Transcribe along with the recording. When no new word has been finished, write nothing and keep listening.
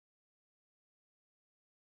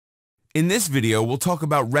In this video, we'll talk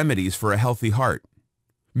about remedies for a healthy heart.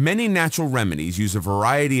 Many natural remedies use a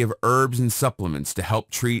variety of herbs and supplements to help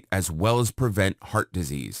treat as well as prevent heart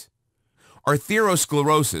disease.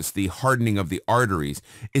 Atherosclerosis, the hardening of the arteries,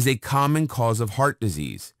 is a common cause of heart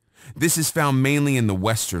disease. This is found mainly in the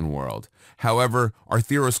Western world. However,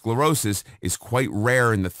 atherosclerosis is quite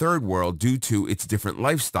rare in the Third World due to its different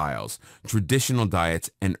lifestyles, traditional diets,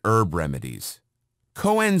 and herb remedies.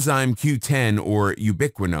 Coenzyme Q10, or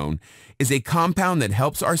ubiquinone, is a compound that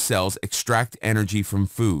helps our cells extract energy from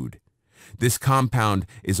food. This compound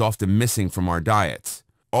is often missing from our diets.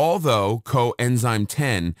 Although coenzyme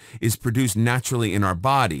 10 is produced naturally in our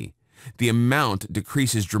body, the amount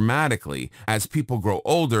decreases dramatically as people grow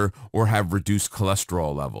older or have reduced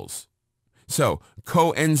cholesterol levels. So,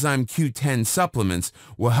 coenzyme Q10 supplements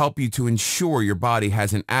will help you to ensure your body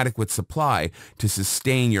has an adequate supply to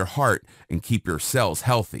sustain your heart and keep your cells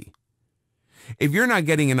healthy. If you're not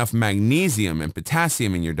getting enough magnesium and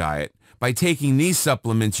potassium in your diet, by taking these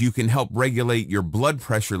supplements you can help regulate your blood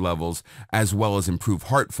pressure levels as well as improve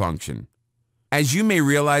heart function. As you may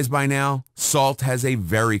realize by now, salt has a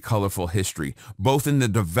very colorful history, both in the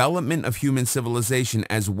development of human civilization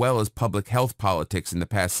as well as public health politics in the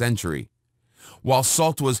past century. While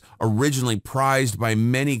salt was originally prized by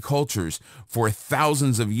many cultures for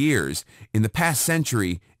thousands of years, in the past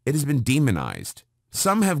century it has been demonized.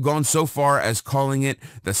 Some have gone so far as calling it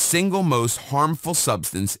the single most harmful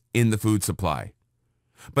substance in the food supply.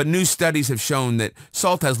 But new studies have shown that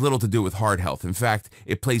salt has little to do with heart health. In fact,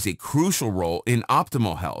 it plays a crucial role in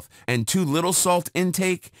optimal health, and too little salt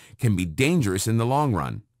intake can be dangerous in the long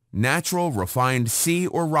run. Natural, refined sea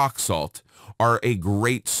or rock salt are a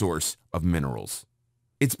great source of minerals.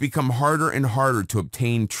 It's become harder and harder to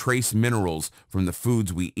obtain trace minerals from the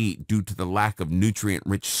foods we eat due to the lack of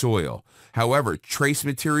nutrient-rich soil. However, trace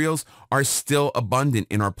materials are still abundant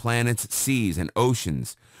in our planet's seas and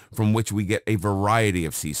oceans, from which we get a variety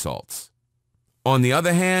of sea salts. On the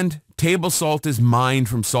other hand, table salt is mined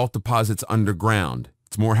from salt deposits underground.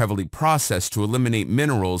 It's more heavily processed to eliminate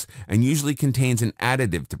minerals and usually contains an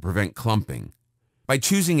additive to prevent clumping. By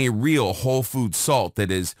choosing a real whole food salt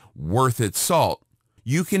that is worth its salt,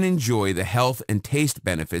 you can enjoy the health and taste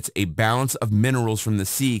benefits a balance of minerals from the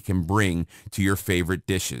sea can bring to your favorite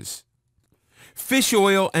dishes. Fish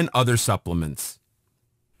oil and other supplements.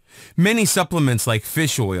 Many supplements like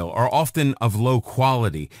fish oil are often of low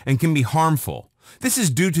quality and can be harmful. This is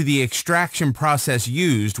due to the extraction process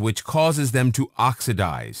used, which causes them to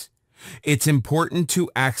oxidize. It's important to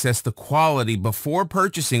access the quality before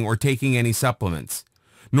purchasing or taking any supplements.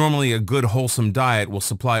 Normally, a good wholesome diet will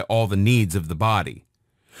supply all the needs of the body.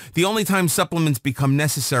 The only time supplements become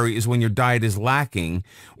necessary is when your diet is lacking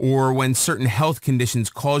or when certain health conditions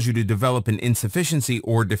cause you to develop an insufficiency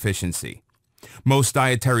or deficiency. Most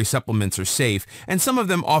dietary supplements are safe, and some of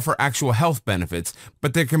them offer actual health benefits,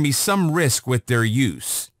 but there can be some risk with their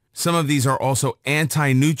use. Some of these are also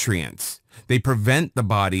anti-nutrients. They prevent the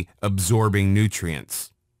body absorbing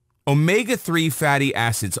nutrients. Omega-3 fatty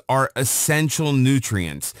acids are essential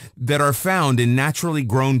nutrients that are found in naturally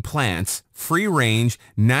grown plants, free-range,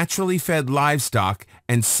 naturally fed livestock,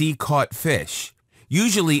 and sea-caught fish.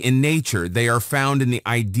 Usually in nature, they are found in the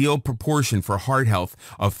ideal proportion for heart health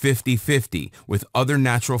of 50-50 with other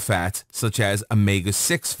natural fats such as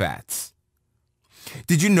omega-6 fats.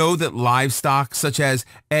 Did you know that livestock such as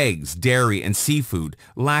eggs, dairy, and seafood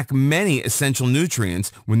lack many essential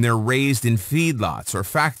nutrients when they're raised in feedlots or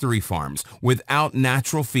factory farms without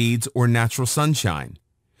natural feeds or natural sunshine?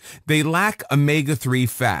 They lack omega-3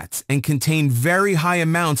 fats and contain very high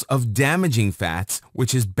amounts of damaging fats,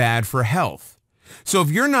 which is bad for health. So if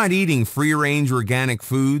you're not eating free-range organic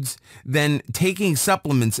foods, then taking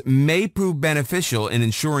supplements may prove beneficial in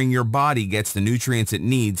ensuring your body gets the nutrients it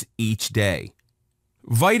needs each day.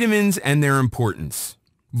 Vitamins and their importance.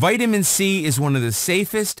 Vitamin C is one of the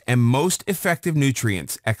safest and most effective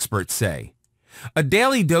nutrients, experts say. A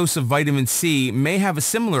daily dose of vitamin C may have a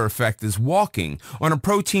similar effect as walking on a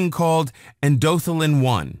protein called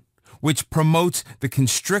endothelin-1, which promotes the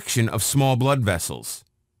constriction of small blood vessels.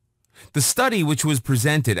 The study, which was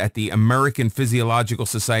presented at the American Physiological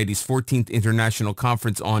Society's 14th International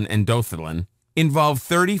Conference on Endothelin, involved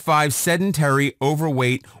 35 sedentary,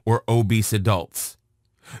 overweight, or obese adults.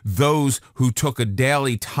 Those who took a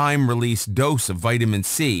daily time-release dose of vitamin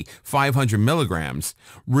C, 500 milligrams,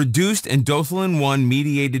 reduced endothelin-1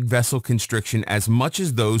 mediated vessel constriction as much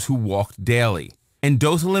as those who walked daily.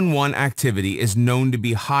 Endothelin-1 activity is known to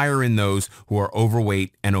be higher in those who are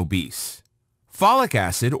overweight and obese. Folic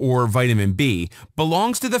acid, or vitamin B,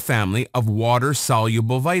 belongs to the family of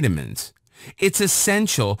water-soluble vitamins. It's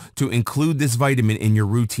essential to include this vitamin in your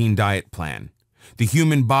routine diet plan. The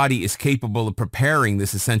human body is capable of preparing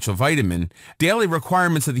this essential vitamin. Daily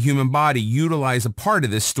requirements of the human body utilize a part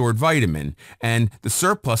of this stored vitamin, and the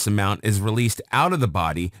surplus amount is released out of the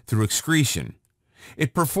body through excretion.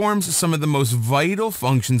 It performs some of the most vital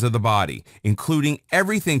functions of the body, including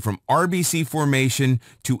everything from RBC formation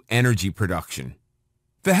to energy production.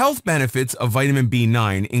 The health benefits of vitamin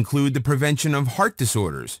B9 include the prevention of heart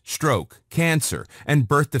disorders, stroke, cancer, and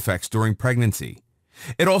birth defects during pregnancy.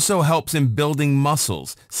 It also helps in building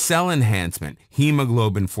muscles, cell enhancement,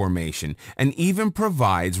 hemoglobin formation, and even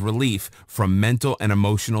provides relief from mental and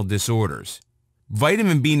emotional disorders.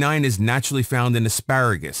 Vitamin B9 is naturally found in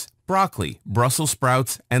asparagus, broccoli, Brussels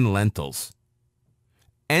sprouts, and lentils.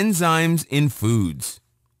 Enzymes in foods.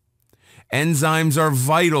 Enzymes are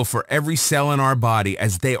vital for every cell in our body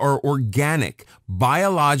as they are organic,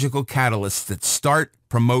 biological catalysts that start,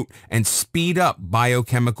 promote, and speed up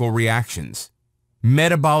biochemical reactions.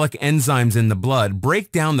 Metabolic enzymes in the blood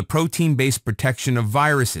break down the protein-based protection of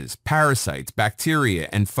viruses, parasites, bacteria,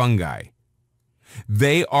 and fungi.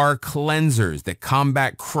 They are cleansers that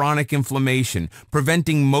combat chronic inflammation,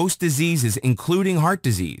 preventing most diseases, including heart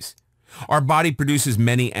disease. Our body produces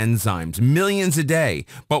many enzymes, millions a day,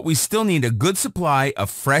 but we still need a good supply of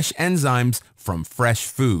fresh enzymes from fresh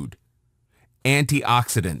food.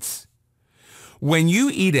 Antioxidants. When you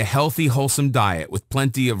eat a healthy, wholesome diet with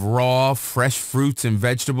plenty of raw, fresh fruits and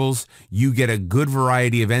vegetables, you get a good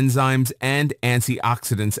variety of enzymes and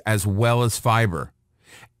antioxidants as well as fiber.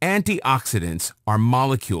 Antioxidants are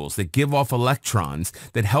molecules that give off electrons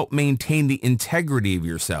that help maintain the integrity of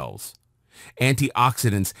your cells.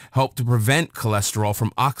 Antioxidants help to prevent cholesterol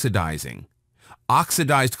from oxidizing.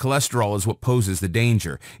 Oxidized cholesterol is what poses the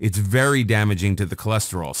danger. It's very damaging to the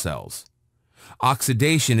cholesterol cells.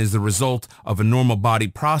 Oxidation is the result of a normal body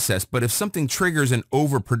process, but if something triggers an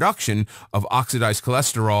overproduction of oxidized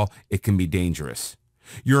cholesterol, it can be dangerous.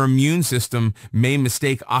 Your immune system may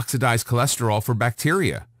mistake oxidized cholesterol for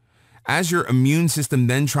bacteria. As your immune system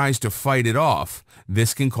then tries to fight it off,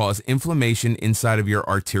 this can cause inflammation inside of your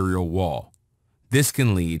arterial wall. This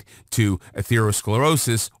can lead to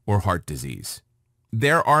atherosclerosis or heart disease.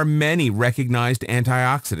 There are many recognized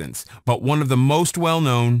antioxidants, but one of the most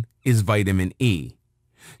well-known is vitamin E.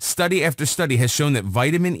 Study after study has shown that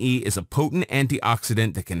vitamin E is a potent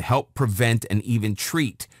antioxidant that can help prevent and even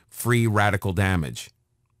treat free radical damage.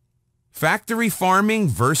 Factory farming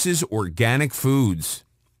versus organic foods.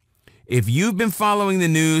 If you've been following the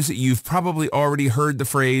news, you've probably already heard the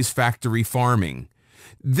phrase factory farming.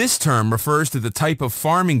 This term refers to the type of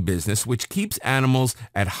farming business which keeps animals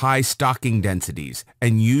at high stocking densities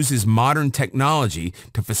and uses modern technology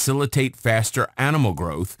to facilitate faster animal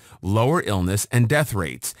growth, lower illness and death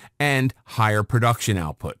rates, and higher production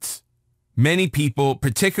outputs. Many people,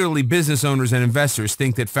 particularly business owners and investors,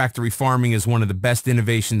 think that factory farming is one of the best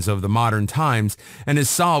innovations of the modern times and has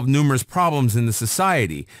solved numerous problems in the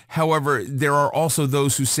society. However, there are also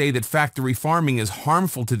those who say that factory farming is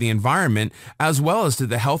harmful to the environment as well as to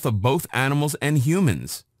the health of both animals and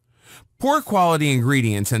humans. Poor quality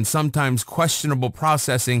ingredients and sometimes questionable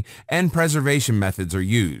processing and preservation methods are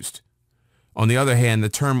used. On the other hand, the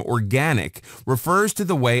term organic refers to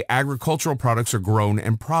the way agricultural products are grown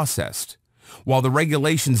and processed. While the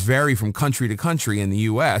regulations vary from country to country in the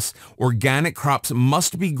U.S., organic crops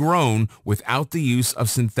must be grown without the use of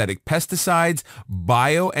synthetic pesticides,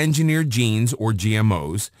 bioengineered genes or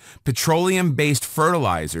GMOs, petroleum-based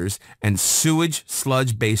fertilizers, and sewage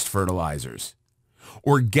sludge-based fertilizers.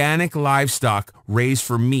 Organic livestock raised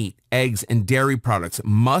for meat, eggs, and dairy products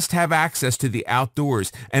must have access to the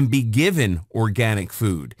outdoors and be given organic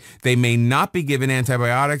food. They may not be given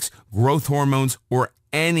antibiotics, growth hormones, or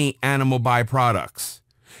any animal byproducts.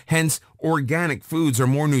 Hence, organic foods are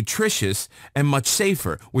more nutritious and much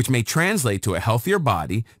safer, which may translate to a healthier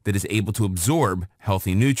body that is able to absorb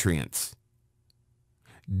healthy nutrients.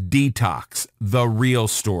 Detox, the real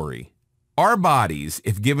story. Our bodies,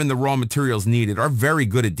 if given the raw materials needed, are very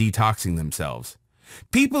good at detoxing themselves.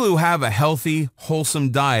 People who have a healthy,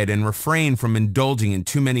 wholesome diet and refrain from indulging in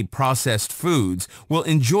too many processed foods will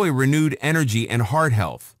enjoy renewed energy and heart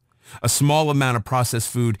health. A small amount of processed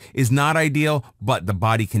food is not ideal, but the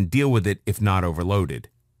body can deal with it if not overloaded.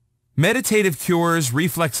 Meditative cures,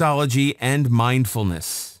 reflexology, and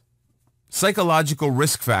mindfulness. Psychological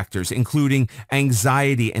risk factors, including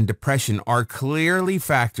anxiety and depression, are clearly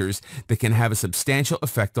factors that can have a substantial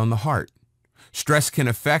effect on the heart. Stress can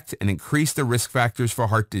affect and increase the risk factors for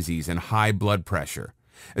heart disease and high blood pressure,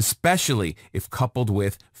 especially if coupled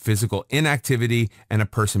with physical inactivity and a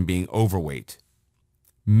person being overweight.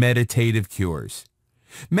 Meditative cures.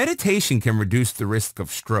 Meditation can reduce the risk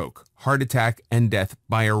of stroke, heart attack, and death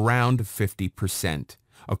by around 50%,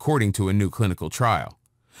 according to a new clinical trial.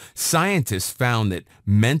 Scientists found that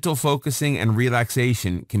mental focusing and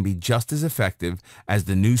relaxation can be just as effective as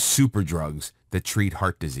the new superdrugs that treat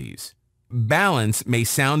heart disease. Balance may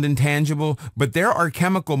sound intangible, but there are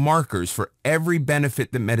chemical markers for every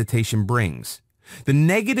benefit that meditation brings. The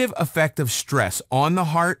negative effect of stress on the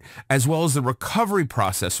heart, as well as the recovery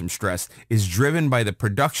process from stress, is driven by the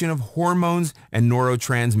production of hormones and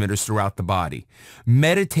neurotransmitters throughout the body.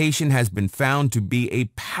 Meditation has been found to be a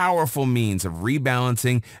powerful means of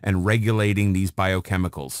rebalancing and regulating these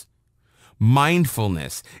biochemicals.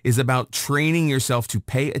 Mindfulness is about training yourself to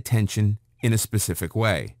pay attention in a specific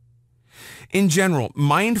way. In general,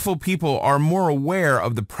 mindful people are more aware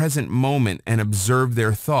of the present moment and observe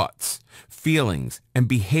their thoughts, feelings, and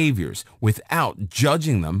behaviors without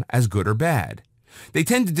judging them as good or bad. They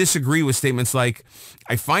tend to disagree with statements like,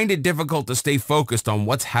 "I find it difficult to stay focused on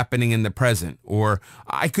what's happening in the present," or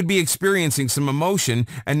 "I could be experiencing some emotion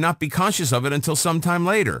and not be conscious of it until sometime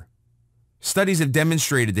later." Studies have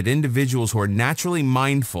demonstrated that individuals who are naturally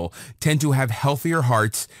mindful tend to have healthier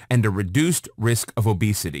hearts and a reduced risk of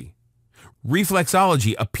obesity.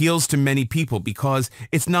 Reflexology appeals to many people because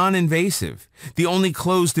it's non-invasive. The only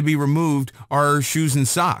clothes to be removed are shoes and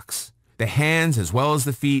socks. The hands as well as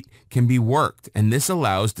the feet can be worked, and this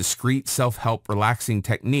allows discrete self-help relaxing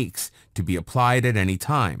techniques to be applied at any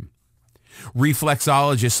time.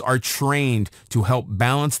 Reflexologists are trained to help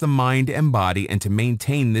balance the mind and body and to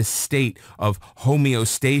maintain this state of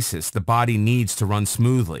homeostasis the body needs to run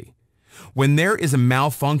smoothly. When there is a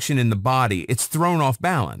malfunction in the body, it's thrown off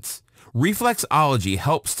balance. Reflexology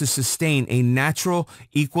helps to sustain a natural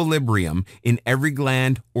equilibrium in every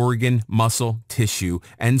gland, organ, muscle, tissue,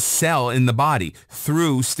 and cell in the body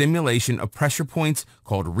through stimulation of pressure points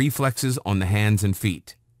called reflexes on the hands and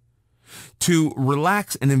feet. To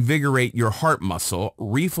relax and invigorate your heart muscle,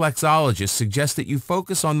 reflexologists suggest that you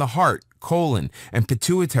focus on the heart, colon, and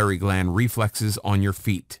pituitary gland reflexes on your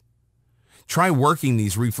feet. Try working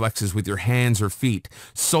these reflexes with your hands or feet,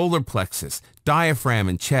 solar plexus, diaphragm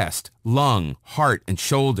and chest, lung, heart and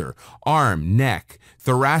shoulder, arm, neck,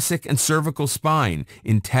 thoracic and cervical spine,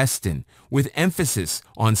 intestine, with emphasis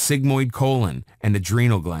on sigmoid colon and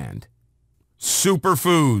adrenal gland.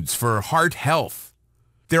 Superfoods for heart health.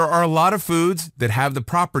 There are a lot of foods that have the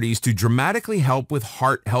properties to dramatically help with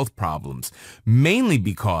heart health problems, mainly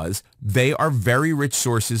because they are very rich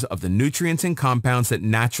sources of the nutrients and compounds that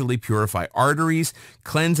naturally purify arteries,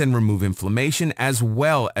 cleanse and remove inflammation, as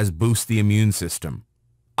well as boost the immune system.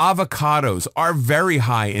 Avocados are very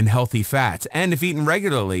high in healthy fats, and if eaten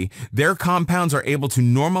regularly, their compounds are able to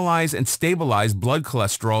normalize and stabilize blood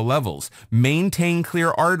cholesterol levels, maintain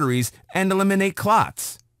clear arteries, and eliminate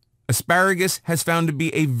clots. Asparagus has found to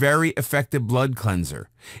be a very effective blood cleanser.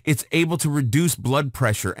 It's able to reduce blood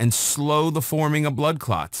pressure and slow the forming of blood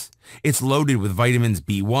clots. It's loaded with vitamins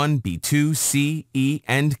B1, B2, C, E,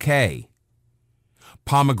 and K.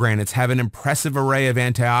 Pomegranates have an impressive array of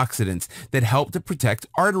antioxidants that help to protect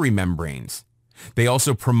artery membranes. They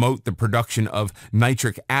also promote the production of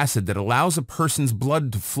nitric acid that allows a person's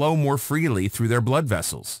blood to flow more freely through their blood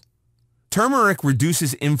vessels. Turmeric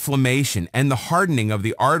reduces inflammation and the hardening of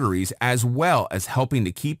the arteries, as well as helping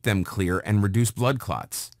to keep them clear and reduce blood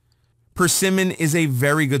clots. Persimmon is a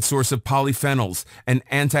very good source of polyphenols and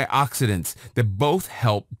antioxidants that both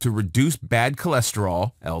help to reduce bad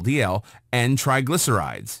cholesterol, LDL, and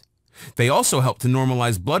triglycerides. They also help to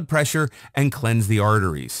normalize blood pressure and cleanse the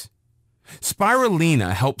arteries.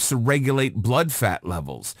 Spirulina helps to regulate blood fat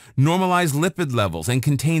levels, normalize lipid levels, and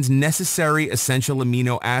contains necessary essential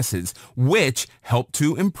amino acids, which help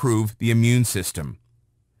to improve the immune system.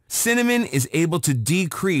 Cinnamon is able to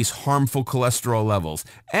decrease harmful cholesterol levels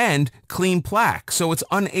and clean plaque, so it's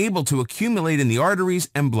unable to accumulate in the arteries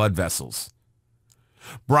and blood vessels.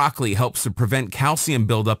 Broccoli helps to prevent calcium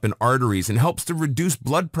buildup in arteries and helps to reduce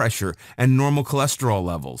blood pressure and normal cholesterol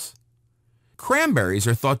levels. Cranberries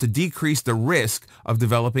are thought to decrease the risk of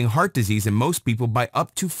developing heart disease in most people by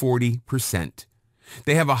up to 40%.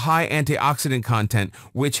 They have a high antioxidant content,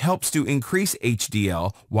 which helps to increase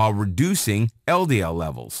HDL while reducing LDL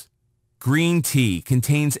levels. Green tea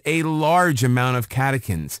contains a large amount of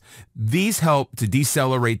catechins. These help to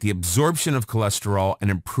decelerate the absorption of cholesterol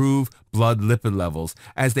and improve blood lipid levels,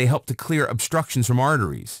 as they help to clear obstructions from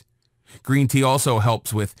arteries. Green tea also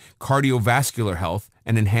helps with cardiovascular health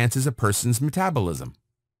and enhances a person's metabolism.